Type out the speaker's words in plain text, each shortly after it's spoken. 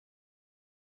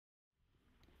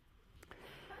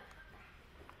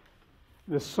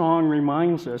This song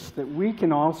reminds us that we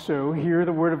can also hear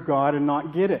the Word of God and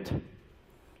not get it,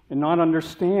 and not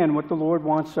understand what the Lord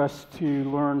wants us to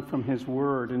learn from His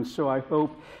Word. And so I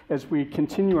hope as we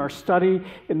continue our study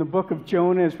in the book of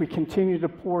Jonah, as we continue to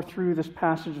pour through this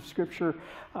passage of Scripture,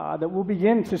 that we'll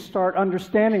begin to start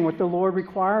understanding what the Lord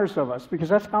requires of us, because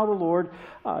that's how the Lord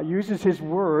uses His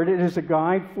Word. It is a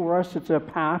guide for us. It's a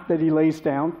path that He lays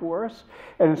down for us,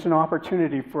 and it's an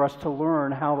opportunity for us to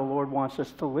learn how the Lord wants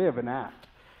us to live and act,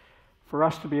 for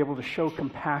us to be able to show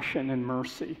compassion and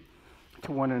mercy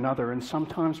to one another, and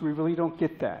sometimes we really don't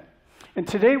get that. And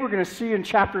today we're going to see in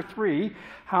chapter 3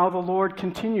 how the Lord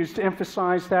continues to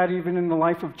emphasize that even in the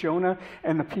life of Jonah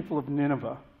and the people of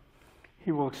Nineveh.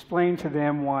 He will explain to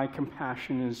them why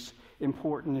compassion is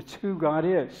important. It's who God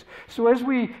is. So as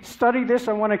we study this,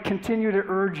 I want to continue to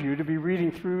urge you to be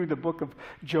reading through the book of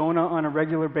Jonah on a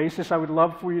regular basis. I would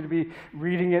love for you to be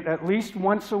reading it at least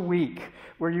once a week,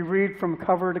 where you read from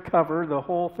cover to cover the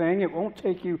whole thing. It won't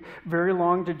take you very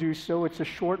long to do so. It's a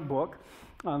short book.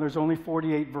 There's only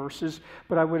 48 verses,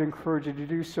 but I would encourage you to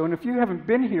do so. And if you haven't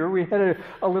been here, we had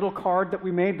a little card that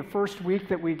we made the first week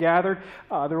that we gathered.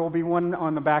 There will be one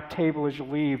on the back table as you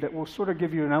leave that will sort of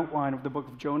give you an outline of the book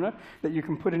of Jonah that you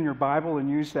can put in your Bible and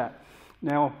use that.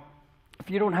 Now, if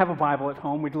you don't have a Bible at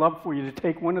home, we'd love for you to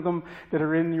take one of them that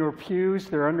are in your pews.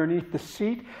 They're underneath the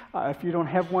seat. If you don't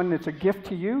have one, it's a gift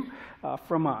to you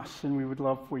from us, and we would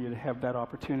love for you to have that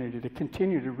opportunity to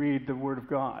continue to read the Word of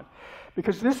God,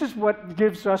 because this is what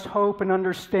gives us hope and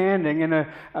understanding and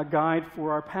a guide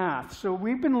for our path. So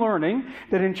we've been learning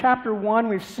that in chapter 1,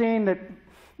 we've seen that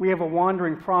we have a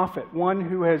wandering prophet, one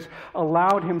who has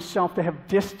allowed himself to have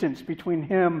distance between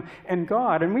him and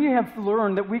God. And we have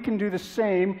learned that we can do the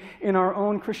same in our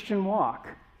own Christian walk.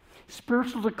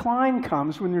 Spiritual decline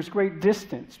comes when there's great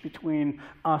distance between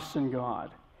us and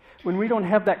God. When we don't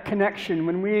have that connection,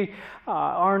 when we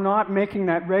are not making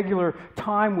that regular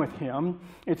time with Him,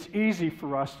 it's easy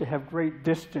for us to have great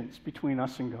distance between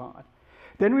us and God.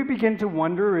 Then we begin to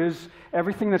wonder, is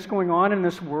everything that's going on in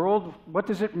this world, what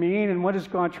does it mean, and what is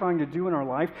God trying to do in our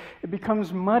life? It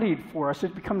becomes muddied for us.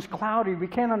 It becomes cloudy. We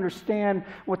can't understand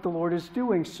what the Lord is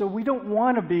doing. So we don't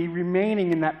want to be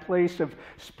remaining in that place of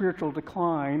spiritual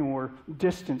decline or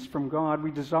distance from God. We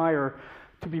desire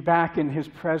to be back in His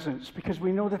presence, because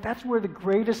we know that that's where the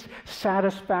greatest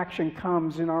satisfaction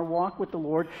comes in our walk with the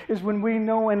Lord, is when we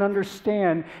know and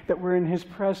understand that we're in His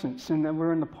presence and that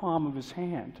we're in the palm of His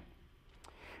hand.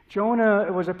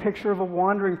 Jonah was a picture of a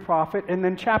wandering prophet, and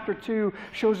then chapter 2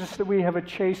 shows us that we have a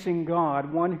chasing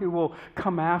God, one who will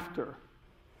come after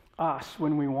us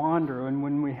when we wander and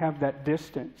when we have that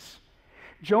distance.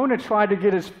 Jonah tried to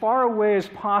get as far away as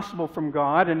possible from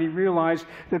God, and he realized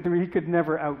that he could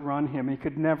never outrun Him. He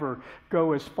could never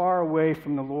go as far away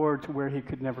from the Lord to where He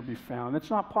could never be found.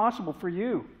 It's not possible for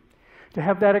you to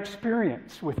have that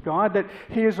experience with God, that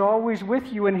He is always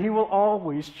with you and He will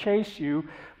always chase you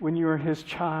when you are His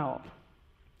child.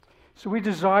 So we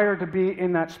desire to be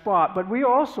in that spot, but we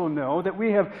also know that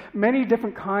we have many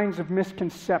different kinds of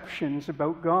misconceptions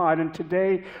about God, and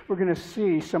today we're going to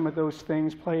see some of those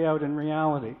things play out in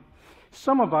reality.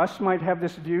 Some of us might have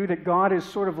this view that God is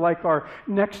sort of like our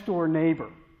next-door neighbor,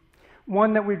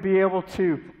 one that we'd be able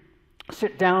to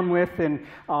sit down with and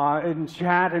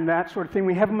chat and that sort of thing.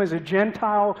 We have Him as a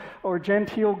Gentile or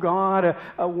genteel God,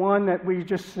 a one that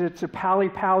it's a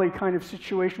pally-pally kind of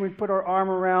situation. We'd put our arm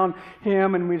around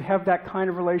Him and we'd have that kind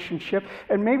of relationship.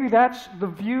 And maybe that's the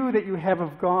view that you have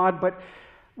of God, but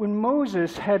when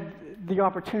Moses had the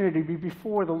opportunity to be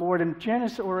before the Lord in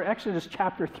Exodus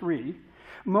chapter 3,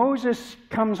 Moses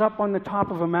comes up on the top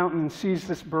of a mountain and sees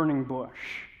this burning bush.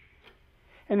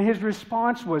 And his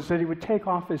response was that he would take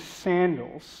off his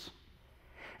sandals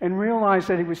and realize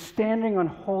that he was standing on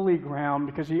holy ground,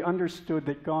 because he understood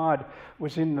that God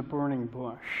was in the burning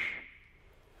bush.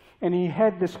 And he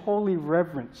had this holy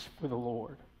reverence for the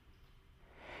Lord.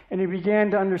 And he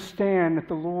began to understand that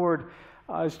the Lord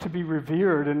is to be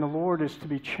revered, and the Lord is to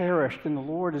be cherished, and the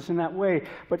Lord is in that way.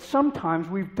 But sometimes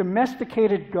we've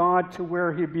domesticated God to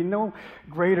where He'd be no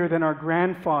greater than our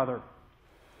grandfather,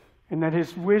 and that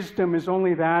His wisdom is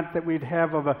only that we'd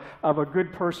have of a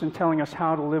good person telling us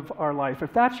how to live our life.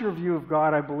 If that's your view of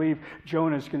God, I believe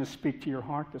Jonah is going to speak to your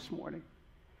heart this morning.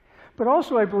 But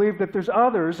also I believe that there's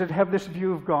others that have this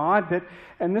view of God,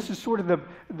 and this is sort of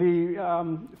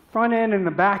the front end and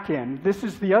the back end. This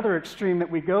is the other extreme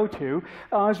that we go to,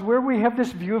 is where we have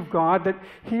this view of God that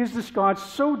He is this God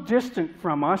so distant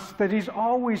from us that He's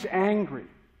always angry.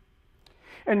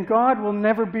 And God will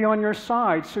never be on your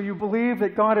side. So you believe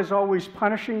that God is always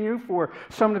punishing you for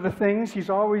some of the things.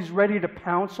 He's always ready to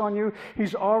pounce on you.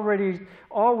 He's always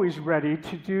ready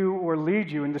to do or lead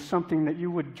you into something that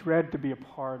you would dread to be a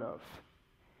part of.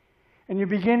 And you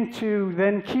begin to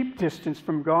then keep distance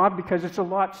from God because it's a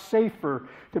lot safer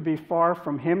to be far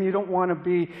from Him. You don't want to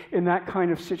be in that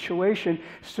kind of situation.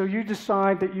 So you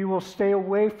decide that you will stay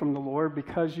away from the Lord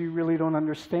because you really don't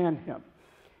understand Him.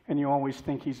 And you always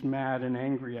think He's mad and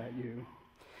angry at you.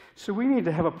 So we need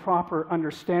to have a proper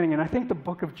understanding. And I think the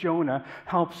book of Jonah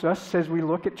helps us as we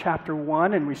look at chapter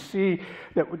 1 and we see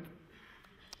that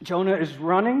Jonah is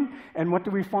running. And what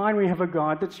do we find? We have a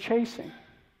God that's chasing.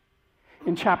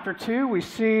 In chapter 2, we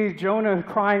see Jonah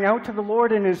crying out to the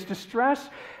Lord in his distress.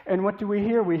 And what do we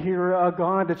hear? We hear a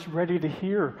God that's ready to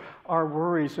hear our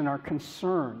worries and our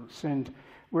concerns. And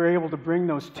we're able to bring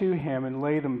those to Him and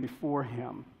lay them before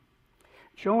Him.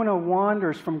 Jonah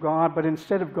wanders from God, but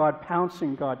instead of God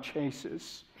pouncing, God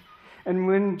chases. And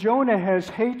when Jonah has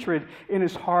hatred in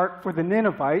his heart for the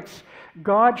Ninevites,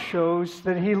 God shows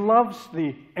that He loves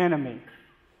the enemy.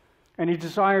 And He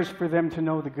desires for them to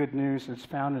know the good news that's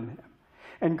found in Him.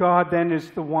 And God then is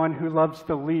the one who loves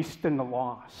the least and the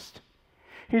lost.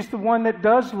 He's the one that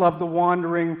does love the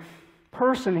wandering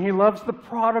person. He loves the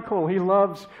prodigal. He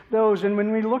loves those. And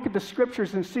when we look at the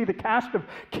scriptures and see the cast of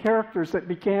characters that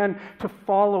began to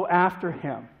follow after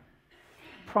him,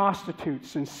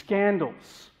 prostitutes and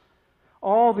scandals,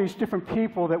 all these different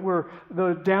people that were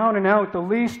the down and out, the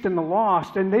least and the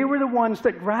lost, and they were the ones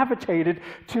that gravitated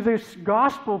to this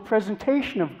gospel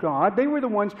presentation of God. They were the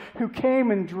ones who came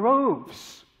in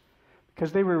droves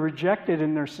because they were rejected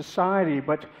in their society,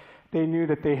 but they knew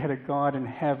that they had a God in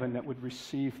heaven that would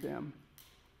receive them.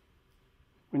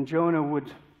 When Jonah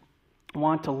would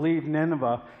want to leave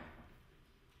Nineveh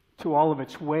to all of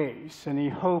its ways, and he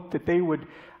hoped that they would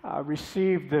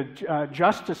receive the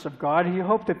justice of God. He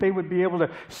hoped that they would be able to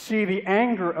see the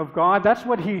anger of God. That's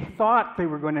what he thought they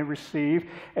were going to receive,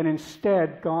 and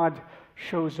instead God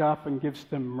shows up and gives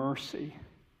them mercy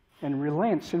and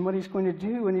relents in what He's going to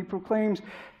do, and He proclaims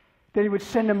that He would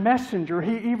send a messenger.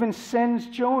 He even sends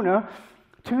Jonah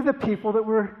to the people that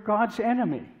were God's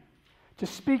enemy to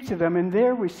speak to them. And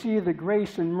there we see the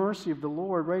grace and mercy of the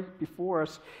Lord right before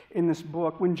us in this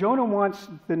book. When Jonah wants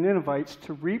the Ninevites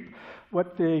to reap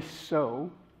what they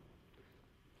sow,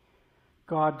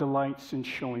 God delights in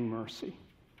showing mercy.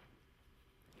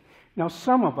 Now,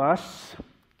 some of us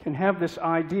can have this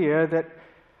idea that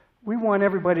we want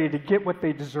everybody to get what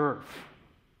they deserve.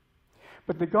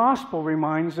 But the gospel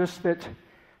reminds us that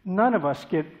none of us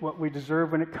get what we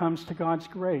deserve when it comes to God's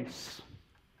grace.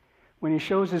 When He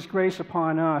shows His grace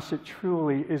upon us, it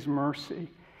truly is mercy.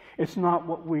 It's not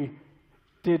what we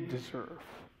did deserve.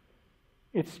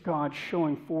 It's God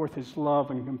showing forth His love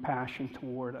and compassion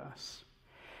toward us.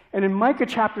 And in Micah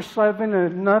chapter 7,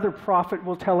 another prophet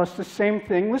will tell us the same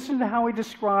thing. Listen to how he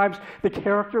describes the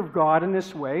character of God in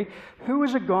this way. Who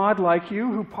is a God like you,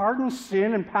 who pardons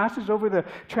sin and passes over the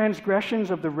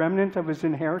transgressions of the remnant of His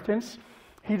inheritance?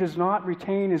 He does not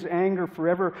retain His anger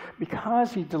forever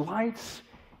because He delights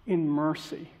in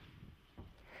mercy.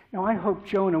 Now, I hope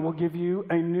Jonah will give you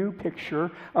a new picture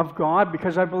of God,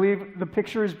 because I believe the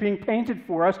picture is being painted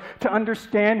for us to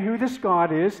understand who this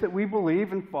God is that we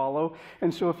believe and follow.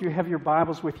 And so if you have your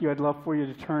Bibles with you, I'd love for you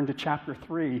to turn to chapter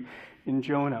 3 in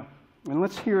Jonah. And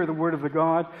let's hear the word of the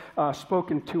God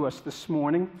spoken to us this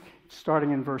morning,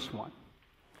 starting in verse 1.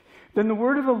 Then the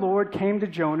word of the Lord came to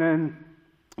Jonah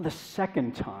the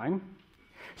second time,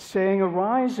 saying,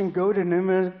 "Arise and go to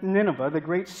Nineveh, the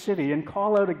great city, and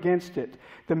call out against it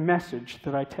the message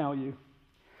that I tell you."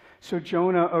 So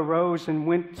Jonah arose and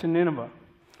went to Nineveh,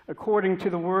 according to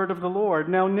the word of the Lord.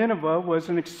 Now Nineveh was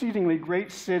an exceedingly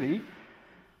great city.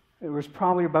 There was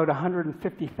probably about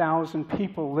 150,000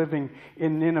 people living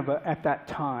in Nineveh at that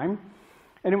time.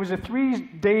 And it was a 3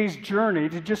 days journey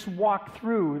to just walk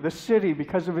through the city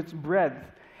because of its breadth.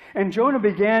 And Jonah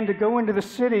began to go into the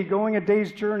city, going a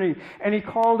day's journey, and he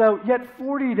called out, "Yet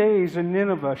 40 days and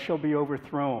Nineveh shall be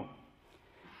overthrown."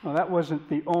 Well, that wasn't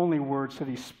the only words that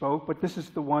he spoke, but this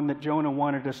is the one that Jonah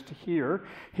wanted us to hear.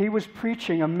 He was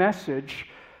preaching a message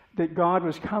that God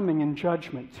was coming in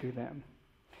judgment to them.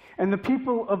 And the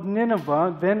people of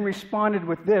Nineveh then responded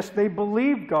with this. They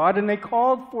believed God, and they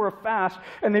called for a fast,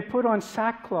 and they put on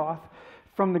sackcloth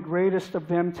from the greatest of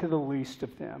them to the least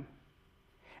of them.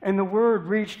 And the word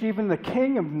reached even the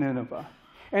king of Nineveh.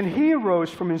 And he arose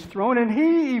from his throne, and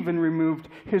he even removed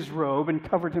his robe and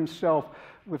covered himself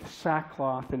with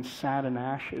sackcloth and sat in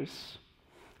ashes.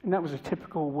 And that was a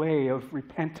typical way of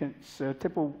repentance, a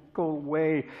typical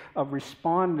way of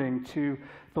responding to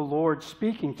the Lord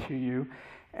speaking to you.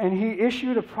 And he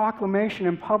issued a proclamation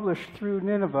and published through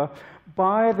Nineveh,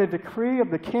 by the decree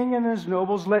of the king and his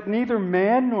nobles, let neither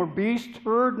man nor beast,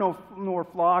 herd nor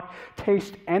flock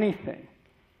taste anything.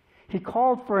 He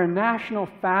called for a national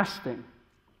fasting.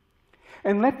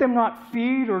 And let them not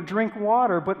feed or drink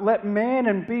water, but let man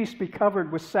and beast be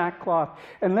covered with sackcloth,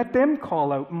 and let them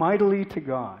call out mightily to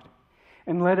God.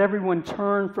 And let everyone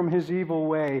turn from his evil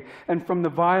way and from the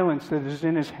violence that is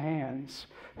in his hands.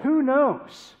 Who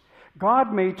knows?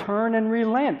 God may turn and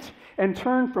relent and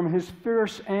turn from his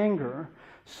fierce anger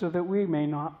so that we may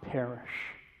not perish.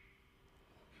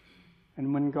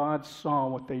 And when God saw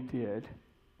what they did,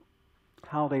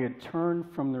 how they had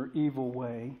turned from their evil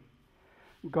way,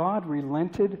 God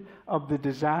relented of the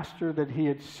disaster that he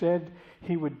had said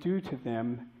he would do to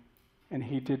them, and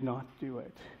he did not do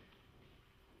it.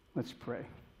 Let's pray.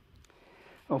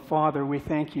 Oh, Father, we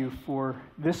thank you for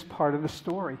this part of the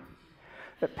story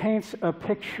that paints a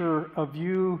picture of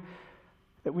you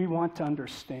that we want to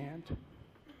understand.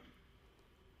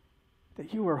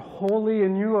 That you are holy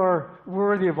and you are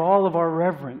worthy of all of our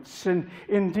reverence. And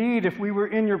indeed, if we were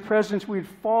in your presence, we'd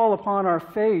fall upon our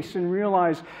face and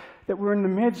realize that we're in the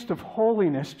midst of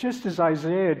holiness, just as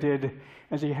Isaiah did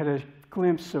as he had a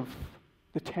glimpse of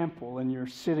the temple and you're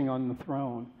sitting on the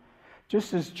throne.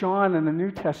 Just as John in the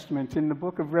New Testament, in the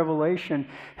book of Revelation,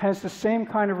 has the same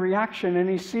kind of reaction, and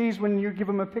he sees when you give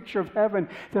him a picture of heaven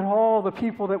that all the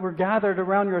people that were gathered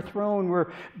around your throne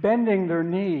were bending their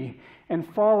knee and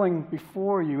falling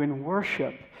before you in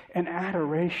worship and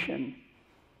adoration.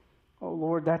 Oh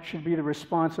Lord, that should be the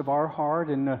response of our heart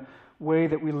and the way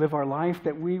that we live our life,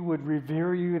 that we would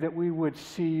revere you, that we would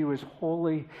see you as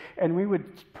holy, and we would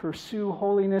pursue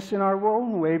holiness in our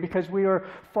own way because we are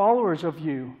followers of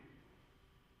you.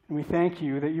 And we thank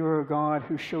you that you are a God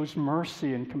who shows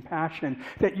mercy and compassion,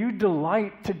 that you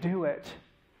delight to do it.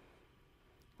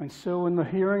 And so in the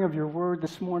hearing of your word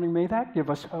this morning, may that give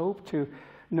us hope to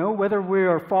know whether we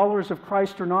are followers of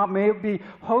Christ or not. May it be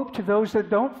hope to those that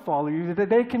don't follow you, that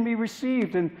they can be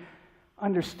received and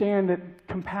understand that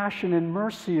compassion and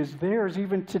mercy is theirs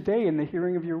even today in the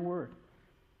hearing of your word.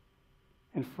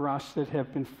 And for us that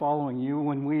have been following you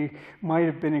when we might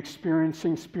have been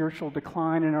experiencing spiritual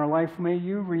decline in our life, may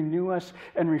you renew us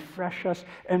and refresh us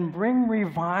and bring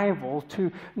revival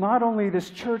to not only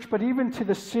this church, but even to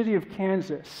the city of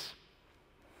Kansas.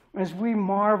 As we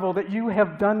marvel that you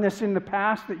have done this in the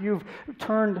past, that you've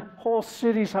turned whole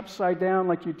cities upside down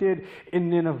like you did in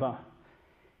Nineveh.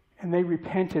 And they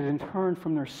repented and turned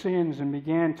from their sins and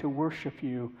began to worship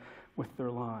you with their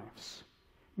lives.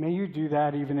 May you do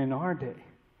that even in our day.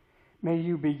 May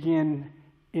you begin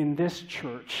in this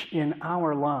church, in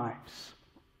our lives.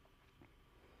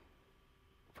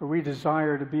 For we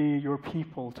desire to be your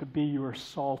people, to be your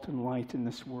salt and light in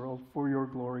this world for your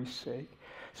glory's sake.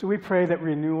 So we pray that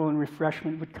renewal and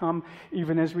refreshment would come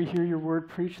even as we hear your word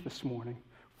preached this morning.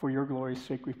 For your glory's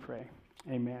sake we pray.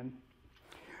 Amen.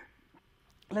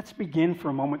 Let's begin for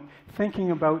a moment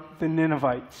thinking about the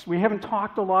Ninevites. We haven't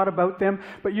talked a lot about them,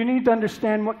 but you need to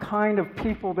understand what kind of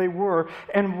people they were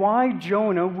and why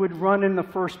Jonah would run in the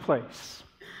first place.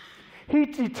 He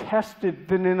detested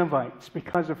the Ninevites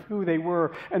because of who they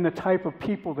were and the type of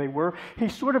people they were. He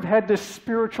sort of had this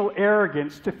spiritual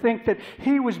arrogance to think that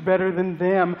he was better than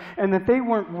them and that they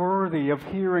weren't worthy of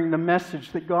hearing the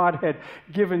message that God had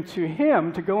given to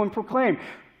him to go and proclaim.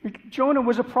 Jonah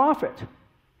was a prophet.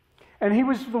 And he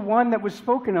was the one that was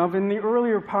spoken of in the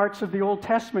earlier parts of the Old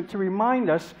Testament to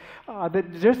remind us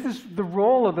that this is the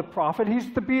role of the prophet.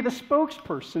 He's to be the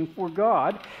spokesperson for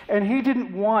God. And he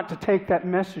didn't want to take that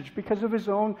message because of his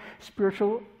own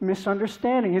spiritual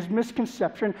misunderstanding, his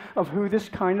misconception of who this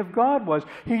kind of God was.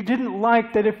 He didn't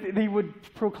like that if he would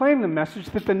proclaim the message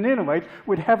that the Ninevites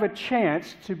would have a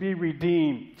chance to be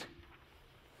redeemed.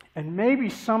 And maybe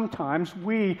sometimes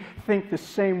we think the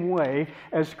same way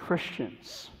as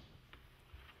Christians.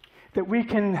 That we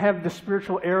can have the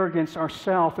spiritual arrogance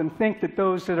ourselves and think that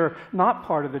those that are not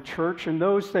part of the church and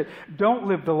those that don't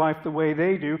live the life the way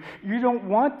they do, you don't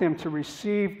want them to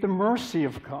receive the mercy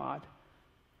of God.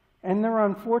 And there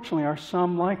unfortunately are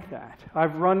some like that.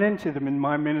 I've run into them in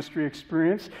my ministry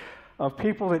experience of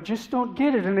people that just don't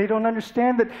get it and they don't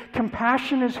understand that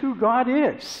compassion is who God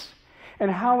is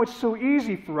and how it's so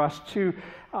easy for us to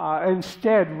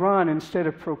instead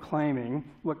of proclaiming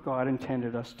what God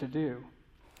intended us to do.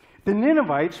 The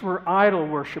Ninevites were idol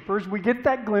worshippers. We get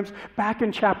that glimpse back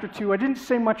in chapter 2. I didn't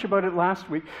say much about it last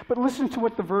week, but listen to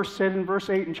what the verse said in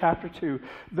verse 8 in chapter 2.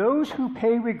 Those who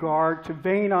pay regard to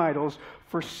vain idols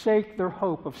forsake their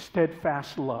hope of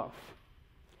steadfast love.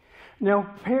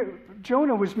 Now,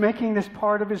 Jonah was making this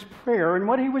part of his prayer, and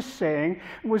what he was saying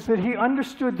was that he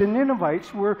understood the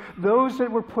Ninevites were those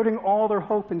that were putting all their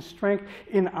hope and strength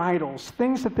in idols,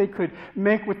 things that they could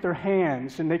make with their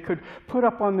hands, and they could put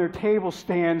up on their table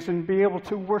stands and be able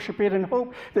to worship it and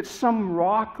hope that some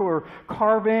rock or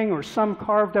carving or some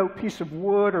carved out piece of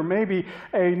wood or maybe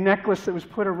a necklace that was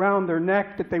put around their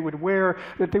neck that they would wear,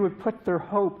 that they would put their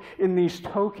hope in these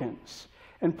tokens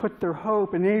and put their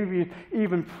hope and maybe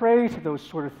even pray to those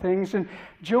sort of things. And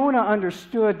Jonah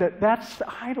understood that that's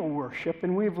idol worship,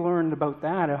 and we've learned about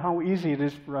that and how easy it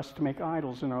is for us to make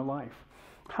idols in our life.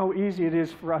 How easy it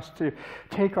is for us to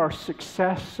take our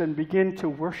success and begin to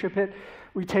worship it.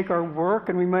 We take our work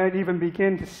and we might even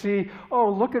begin to see, oh,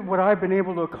 look at what I've been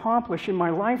able to accomplish in my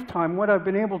lifetime, what I've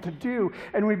been able to do.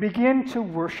 And we begin to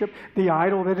worship the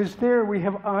idol that is there. We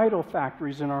have idol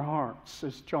factories in our hearts,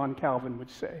 as John Calvin would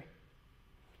say.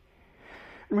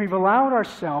 And we've allowed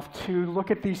ourselves to look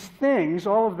at these things,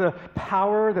 all of the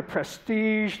power, the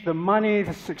prestige, the money,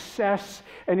 the success,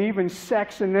 and even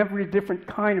sex and every different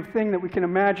kind of thing that we can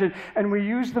imagine, and we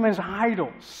use them as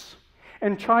idols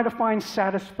and try to find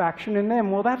satisfaction in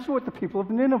them. Well, that's what the people of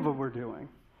Nineveh were doing.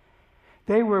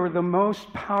 They were the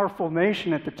most powerful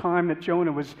nation at the time that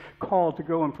Jonah was called to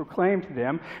go and proclaim to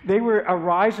them. They were a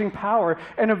rising power,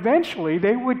 and eventually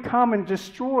they would come and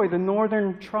destroy the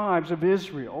northern tribes of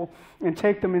Israel and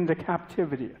take them into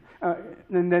captivity.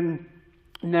 And then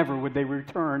never would they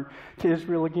return to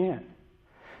Israel again.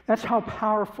 That's how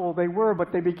powerful they were,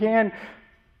 but they began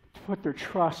to put their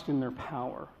trust in their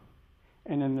power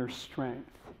and in their strength.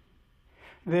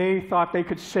 They thought they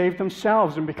could save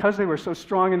themselves, and because they were so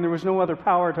strong and there was no other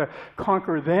power to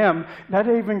conquer them, that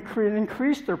even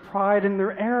increased their pride and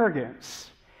their arrogance.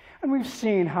 And we've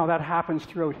seen how that happens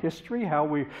throughout history, how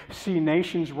we see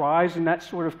nations rise in that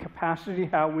sort of capacity,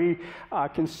 how we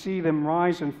can see them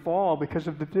rise and fall because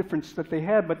of the difference that they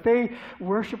had. But they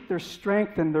worshiped their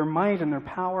strength and their might and their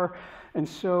power, and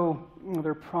so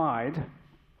their pride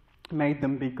made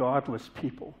them be godless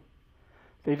people.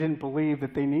 They didn't believe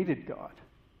that they needed God.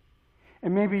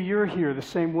 And maybe you're here the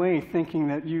same way, thinking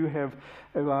that you have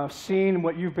seen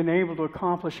what you've been able to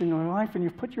accomplish in your life, and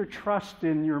you've put your trust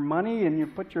in your money, and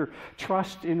you've put your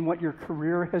trust in what your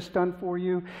career has done for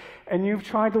you, and you've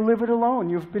tried to live it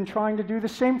alone. You've been trying to do the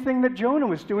same thing that Jonah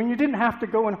was doing. You didn't have to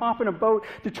go and hop in a boat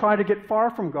to try to get far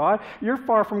from God. You're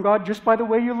far from God just by the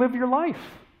way you live your life.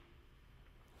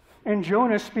 And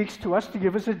Jonah speaks to us to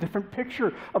give us a different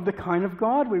picture of the kind of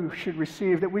God we should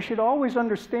receive, that we should always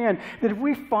understand that if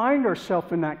we find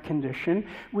ourselves in that condition,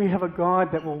 we have a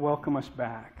God that will welcome us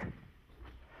back.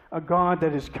 A God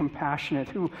that is compassionate,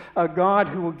 a God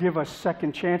who will give us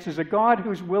second chances, a God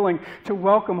who's willing to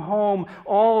welcome home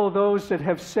all of those that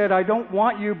have said, I don't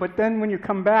want you, but then when you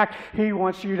come back, He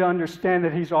wants you to understand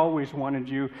that He's always wanted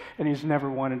you and He's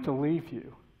never wanted to leave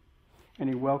you. And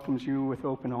He welcomes you with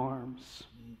open arms.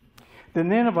 The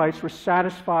Ninevites were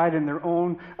satisfied in their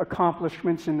own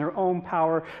accomplishments, in their own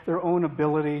power, their own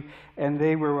ability, and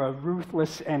they were a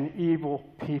ruthless and evil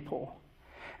people.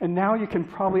 And now you can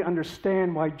probably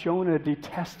understand why Jonah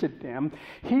detested them.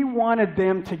 He wanted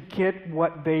them to get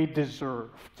what they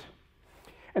deserved.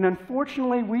 And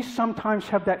unfortunately, we sometimes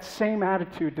have that same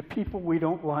attitude to people we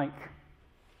don't like.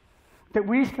 That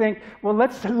we think, well,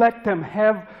 let's let them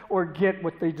have or get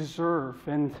what they deserve.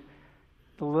 And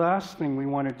the last thing we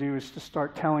want to do is to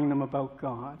start telling them about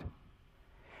God.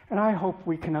 And I hope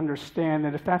we can understand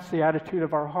that if that's the attitude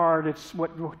of our heart, it's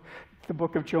what the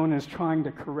book of Jonah is trying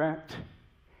to correct.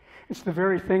 It's the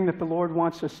very thing that the Lord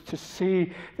wants us to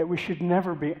see, that we should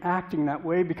never be acting that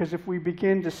way, because if we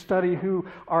begin to study who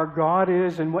our God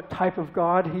is and what type of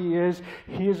God He is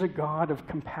a God of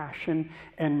compassion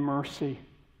and mercy.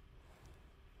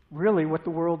 Really what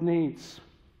the world needs.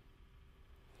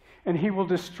 And He will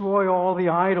destroy all the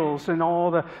idols and all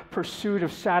the pursuit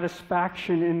of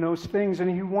satisfaction in those things.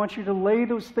 And He wants you to lay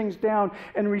those things down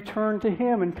and return to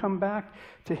Him and come back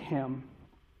to Him.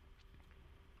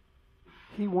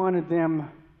 He wanted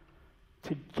them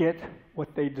to get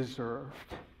what they deserved.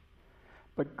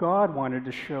 But God wanted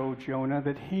to show Jonah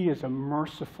that He is a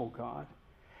merciful God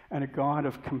and a God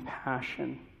of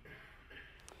compassion.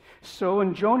 So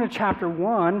in Jonah chapter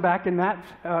 1, back in that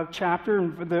chapter,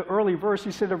 in the early verse,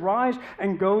 he said, Arise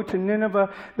and go to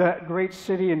Nineveh, that great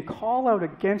city, and call out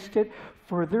against it,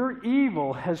 for their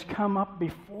evil has come up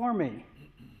before me.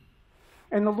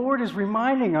 And the Lord is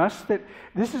reminding us that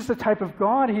this is the type of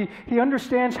God. He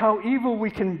understands how evil we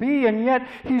can be, and yet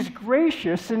He's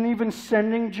gracious in even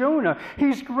sending Jonah.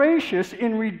 He's gracious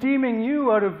in redeeming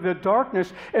you out of the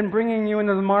darkness and bringing you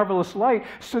into the marvelous light.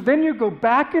 So then you go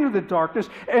back into the darkness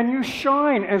and you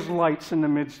shine as lights in the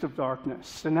midst of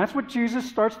darkness. And that's what Jesus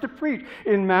starts to preach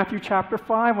in Matthew chapter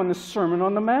 5 on the Sermon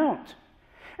on the Mount.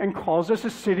 And calls us a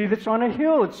city that's on a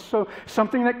hill. It's so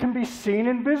something that can be seen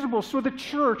and visible. So the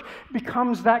church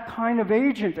becomes that kind of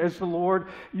agent as the Lord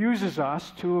uses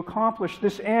us to accomplish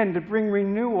this end, to bring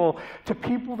renewal to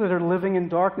people that are living in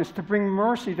darkness, to bring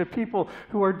mercy to people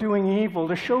who are doing evil,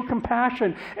 to show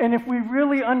compassion. And if we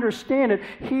really understand it,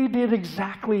 He did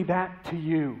exactly that to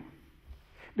you,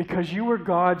 because you were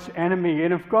God's enemy.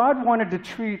 And if God wanted to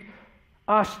treat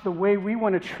us the way we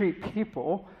want to treat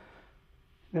people,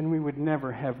 then we would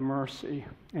never have mercy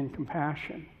and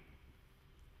compassion.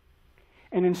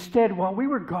 And instead, while we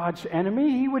were God's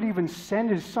enemy, He would even send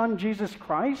His Son, Jesus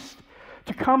Christ,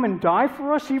 to come and die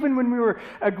for us, even when we were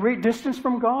a great distance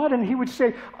from God. And He would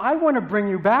say, I want to bring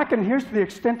you back, and here's the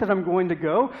extent that I'm going to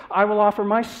go. I will offer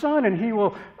my Son, and He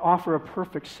will offer a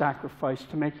perfect sacrifice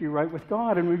to make you right with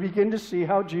God. And we begin to see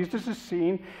how Jesus is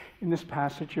seen in this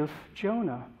passage of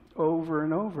Jonah over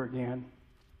and over again.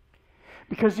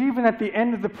 Because even at the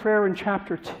end of the prayer in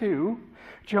chapter 2,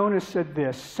 Jonah said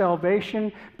this: salvation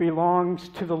belongs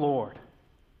to the Lord.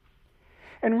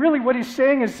 And really what he's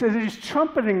saying is that he's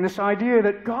trumpeting this idea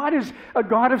that God is a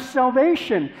God of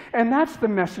salvation. And that's the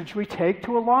message we take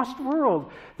to a lost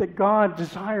world, that God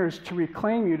desires to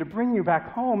reclaim you, to bring you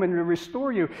back home and to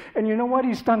restore you. And you know what?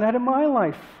 He's done that in my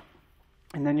life.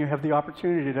 And then you have the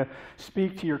opportunity to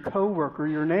speak to your coworker,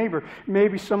 your neighbor,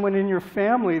 maybe someone in your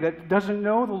family that doesn't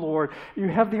know the Lord. You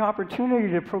have the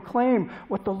opportunity to proclaim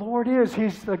what the Lord is.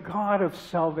 He's the God of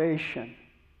salvation.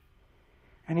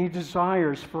 And He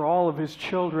desires for all of His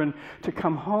children to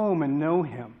come home and know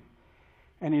Him.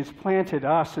 And He has planted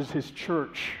us as His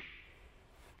church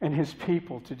and His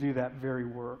people to do that very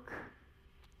work.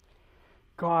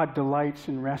 God delights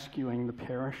in rescuing the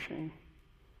perishing.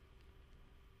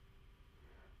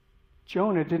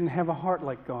 Jonah didn't have a heart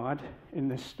like God in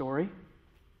this story.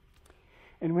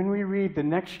 And when we read the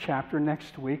next chapter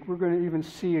next week, we're going to even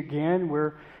see again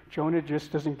where Jonah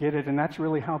just doesn't get it, and that's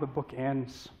really how the book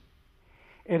ends.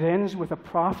 It ends with a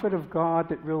prophet of God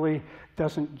that really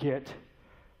doesn't get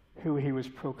who he was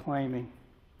proclaiming.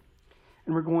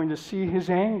 And we're going to see his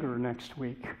anger next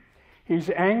week. He's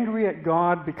angry at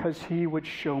God because He would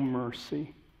show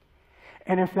mercy.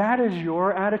 And if that is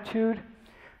your attitude,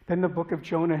 then the book of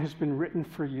Jonah has been written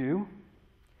for you,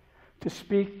 to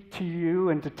speak to you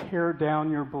and to tear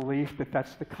down your belief that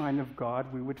that's the kind of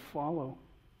God we would follow.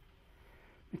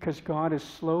 Because God is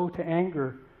slow to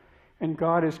anger, and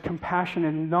God is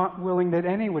compassionate and not willing that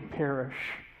any would perish.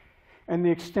 And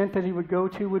the extent that He would go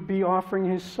to would be offering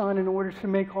His Son in order to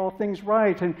make all things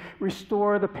right and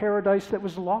restore the paradise that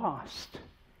was lost.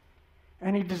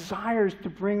 And He desires to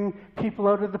bring people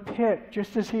out of the pit,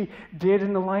 just as He did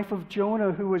in the life of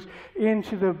Jonah, who was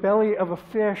into the belly of a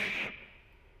fish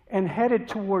and headed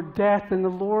toward death. And the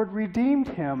Lord redeemed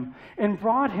him and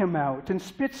brought him out and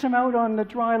spits him out on the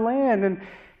dry land.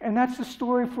 And that's the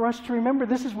story for us to remember.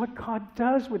 This is what God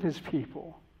does with His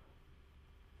people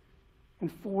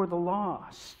and for the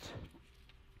lost.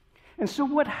 And so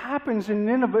what happens in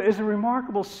Nineveh is a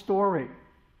remarkable story.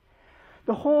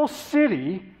 The whole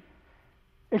city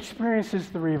experiences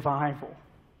the revival.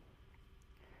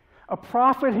 A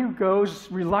prophet who goes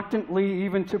reluctantly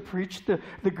even to preach the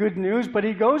good news, but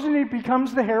he goes and he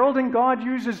becomes the herald, and God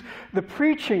uses the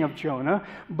preaching of Jonah,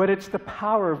 but it's the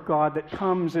power of God that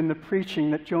comes in the preaching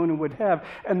that Jonah would have,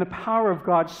 and the power of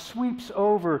God sweeps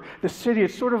over the city.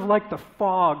 It's sort of like the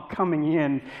fog coming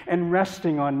in and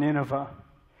resting on Nineveh.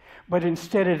 But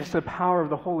instead it's the power of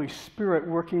the Holy Spirit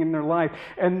working in their life.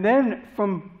 And then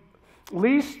from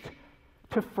least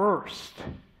to first,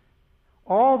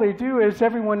 all they do is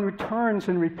everyone returns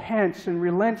and repents and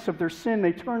relents of their sin.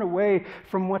 They turn away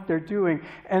from what they're doing.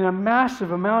 And a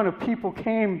massive amount of people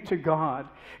came to God.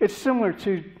 It's similar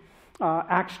to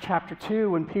Acts chapter 2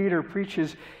 when Peter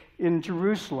preaches in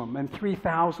Jerusalem and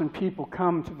 3,000 people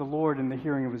come to the Lord in the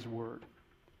hearing of His word.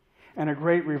 And a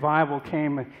great revival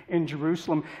came in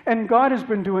Jerusalem. And God has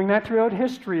been doing that throughout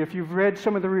history. If you've read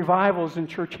some of the revivals in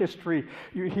church history,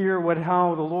 you hear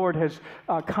how the Lord has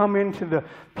come into the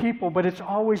people. But it's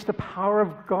always the power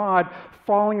of God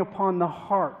falling upon the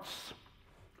hearts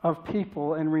of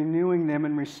people and renewing them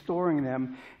and restoring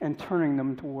them and turning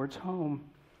them towards home.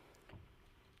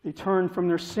 They turn from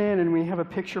their sin, and we have a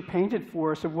picture painted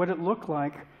for us of what it looked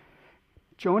like.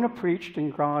 Jonah preached,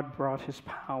 and God brought His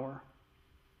power.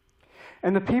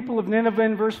 And the people of Nineveh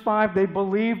in verse 5, they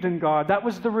believed in God. That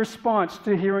was the response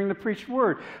to hearing the preached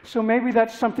word. So maybe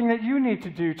that's something that you need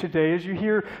to do today as you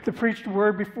hear the preached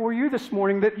word before you this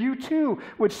morning, that you too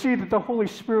would see that the Holy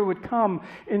Spirit would come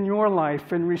in your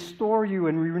life and restore you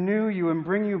and renew you and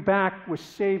bring you back with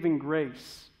saving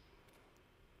grace.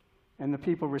 And the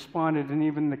people responded, and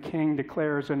even the king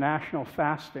declares a national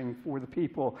fasting for the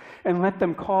people and let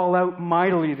them call out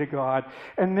mightily to God.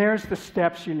 And there's the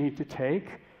steps you need to take.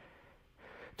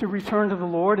 To return to the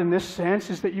Lord in this sense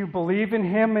is that you believe in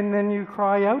Him and then you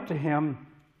cry out to Him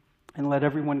and let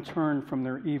everyone turn from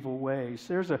their evil ways.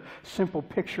 There's a simple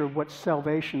picture of what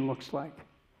salvation looks like.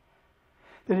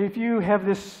 That if you have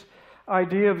this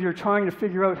idea of you're trying to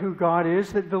figure out who God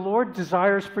is, that the Lord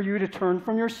desires for you to turn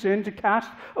from your sin, to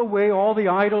cast away all the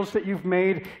idols that you've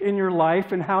made in your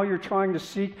life and how you're trying to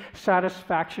seek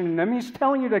satisfaction in them. He's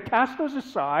telling you to cast those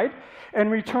aside and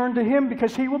return to Him,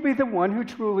 because He will be the one who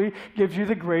truly gives you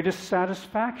the greatest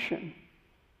satisfaction.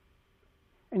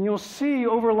 And you'll see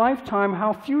over a lifetime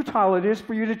how futile it is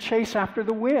for you to chase after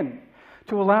the wind,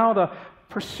 to allow the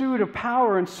pursuit of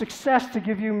power and success to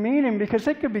give you meaning, because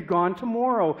it could be gone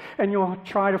tomorrow and you'll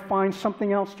try to find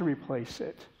something else to replace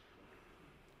it.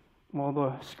 Well,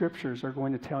 the scriptures are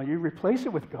going to tell you, replace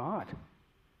it with God.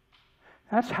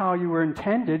 That's how you were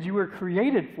intended. You were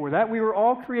created for that. We were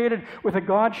all created with a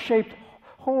God-shaped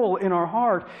hole in our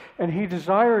heart, and He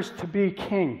desires to be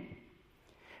king.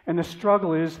 And the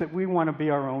struggle is that we want to be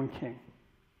our own king.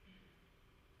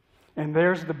 And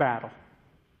there's the battle.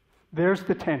 There's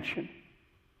the tension.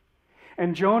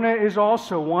 And Jonah is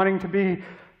also wanting to be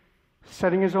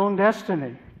setting his own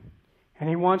destiny. And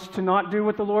he wants to not do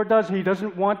what the Lord does. He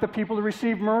doesn't want the people to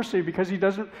receive mercy because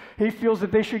he feels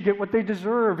that they should get what they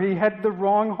deserve. He had the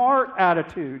wrong heart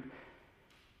attitude.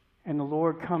 And the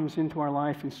Lord comes into our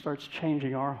life and starts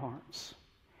changing our hearts.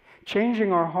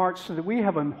 Changing our hearts so that we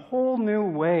have a whole new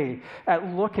way at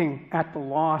looking at the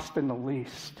lost and the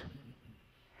least.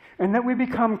 And that we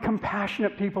become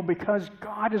compassionate people because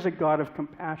God is a God of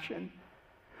compassion.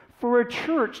 For a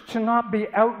church to not be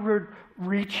outward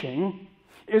reaching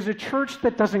is a church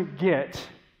that doesn't get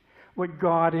what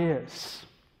God is.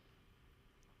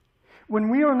 When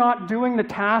we are not doing the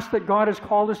task that God has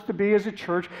called us to be as a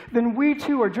church, then we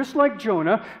too are just like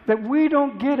Jonah, that we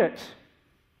don't get it.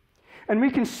 And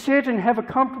we can sit and have a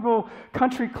comfortable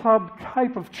country club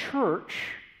type of church,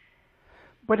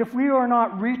 but if we are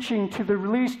not reaching to the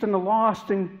least and the lost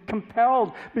and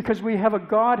compelled because we have a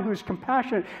God who is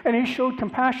compassionate, and He showed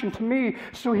compassion to me,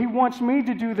 so He wants me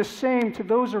to do the same to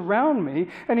those around me,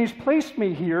 and He's placed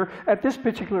me here at this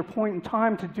particular point in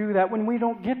time to do that. When we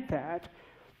don't get that,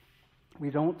 we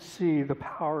don't see the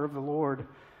power of the Lord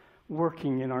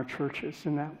working in our churches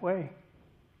in that way.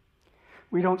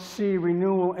 We don't see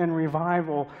renewal and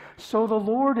revival. So the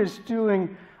Lord is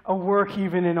doing a work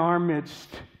even in our midst.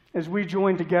 As we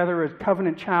join together at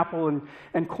Covenant Chapel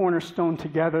and Cornerstone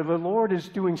together, the Lord is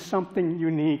doing something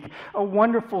unique, a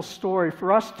wonderful story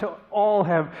for us to all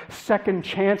have second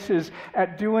chances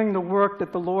at doing the work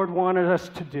that the Lord wanted us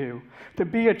to do, to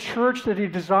be a church that He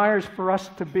desires for us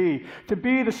to be the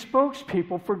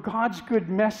spokespeople for God's good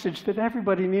message that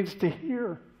everybody needs to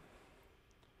hear.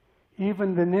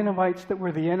 Even the Ninevites that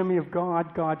were the enemy of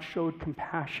God, God showed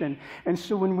compassion. And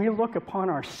so when we look upon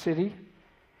our city,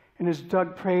 and as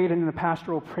Doug prayed in the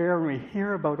pastoral prayer, and we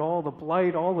hear about all the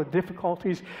blight, all the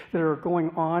difficulties that are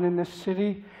going on in this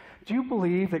city, do you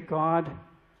believe that God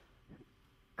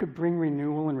could bring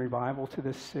renewal and revival to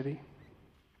this city?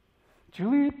 Do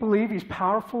you believe He's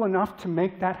powerful enough to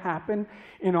make that happen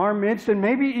in our midst, and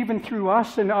maybe even through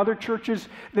us and other churches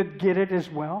that get it as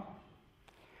well?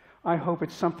 I hope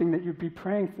it's something that you'd be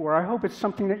praying for. I hope it's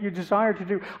something that you desire to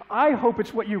do. I hope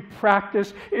it's what you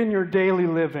practice in your daily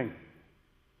living.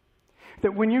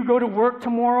 That when you go to work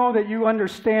tomorrow, that you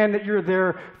understand that you're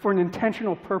there for an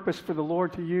intentional purpose for the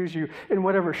Lord to use you in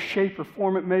whatever shape or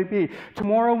form it may be.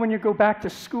 Tomorrow when you go back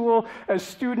to school, as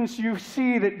students, you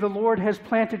see that the Lord has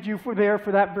planted you there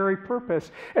for that very purpose,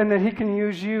 and that He can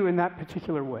use you in that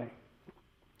particular way.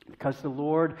 Because the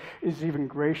Lord is even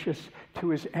gracious to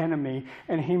His enemy,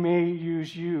 and He may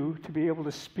use you to be able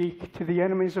to speak to the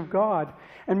enemies of God,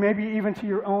 and maybe even to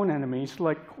your own enemies,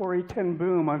 like Corrie ten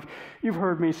Boom. You've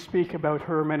heard me speak about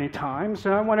her many times,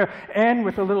 and I want to end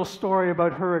with a little story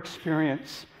about her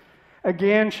experience.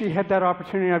 Again, she had that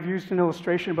opportunity. I've used an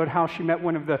illustration about how she met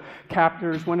one of the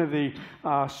captors, one of the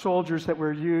soldiers that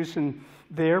were used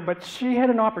there, but she had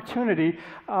an opportunity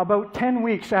about 10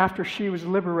 weeks after she was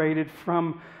liberated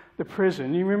from the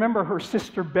prison. You remember her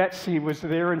sister Betsy was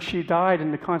there, and she died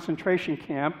in the concentration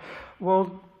camp.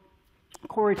 Well,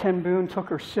 Corrie ten Boom took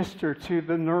her sister to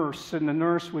the nurse, and the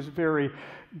nurse was very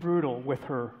brutal with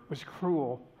her, was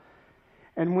cruel.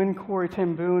 And when Corrie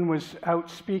ten Boom was out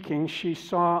speaking, she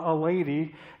saw a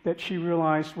lady that she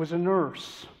realized was a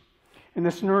nurse. And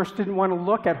this nurse didn't want to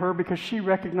look at her because she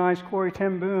recognized Corrie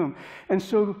ten Boom. And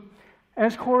so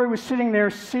as Corrie was sitting there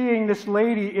seeing this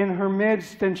lady in her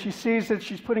midst, and she sees that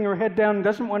she's putting her head down and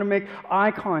doesn't want to make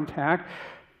eye contact,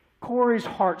 Corrie's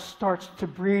heart starts to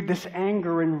breed this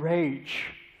anger and rage.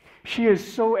 She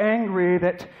is so angry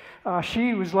that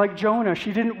she was like Jonah.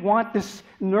 She didn't want this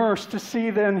nurse to see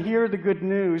and hear the good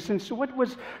news. And so what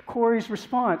was Corrie's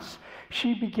response?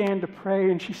 She began to pray,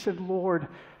 and she said, "Lord,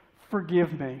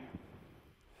 forgive me.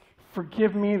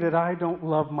 Forgive me that I don't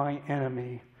love my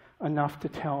enemy enough to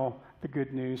tell the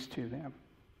good news to them."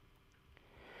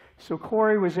 So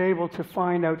Corrie was able to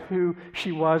find out who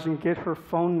she was and get her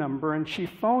phone number, and she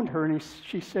phoned her, and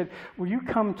she said, "Will you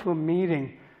come to a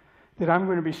meeting that I'm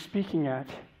going to be speaking at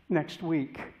next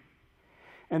week?"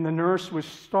 And the nurse was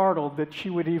startled that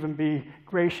she would even be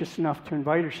gracious enough to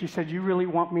invite her. She said, "You really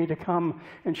want me to come?"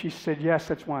 And she said, "Yes,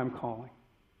 that's why I'm calling."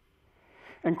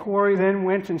 And Corrie then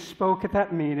went and spoke at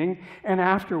that meeting, and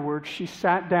afterwards she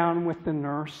sat down with the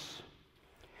nurse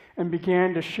and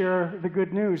began to share the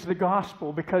good news, the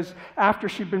gospel, because after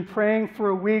she'd been praying for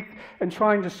a week and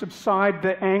trying to subside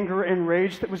the anger and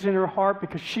rage that was in her heart,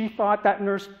 because she thought that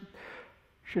nurse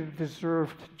should have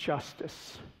deserved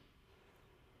justice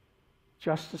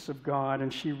of God.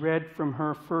 And she read from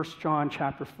her 1 John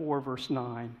chapter 4, verse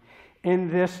 9.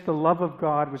 "In this the love of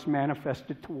God was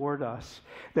manifested toward us,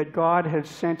 that God had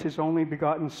sent his only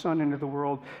begotten Son into the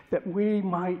world, that we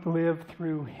might live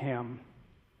through him."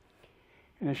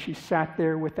 And as she sat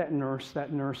there with that nurse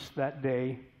that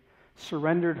day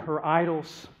surrendered her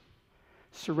idols,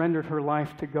 surrendered her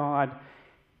life to God,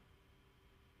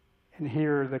 and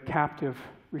here the captive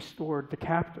restored the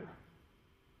captor.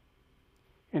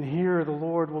 And here the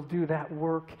Lord will do that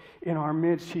work in our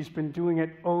midst. He's been doing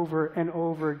it over and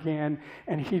over again,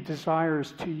 and he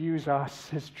desires to use us,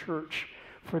 his church,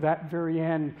 for that very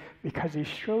end, because he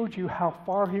showed you how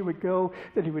far he would go,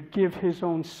 that he would give his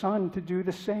own Son to do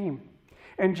the same.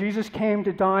 And Jesus came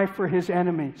to die for his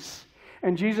enemies.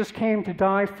 And Jesus came to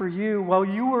die for you while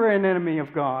you were an enemy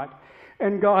of God.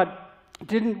 And God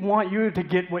didn't want you to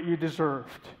get what you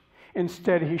deserved.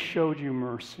 Instead, he showed you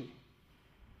mercy.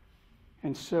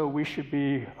 And so we should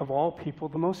be, of all people,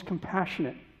 the most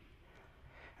compassionate.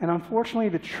 And unfortunately,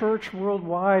 the church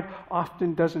worldwide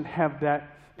often doesn't have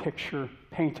that picture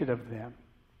painted of them.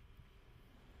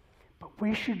 But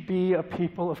we should be a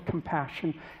people of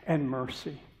compassion and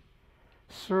mercy,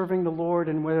 serving the Lord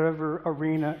in whatever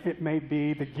arena it may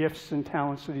be, the gifts and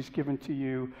talents that he's given to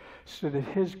you, so that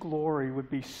his glory would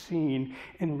be seen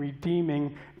in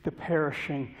redeeming the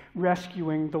perishing,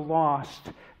 rescuing the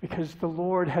lost, because the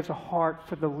Lord has a heart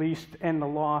for the least and the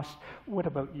lost. What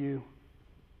about you?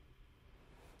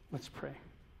 Let's pray.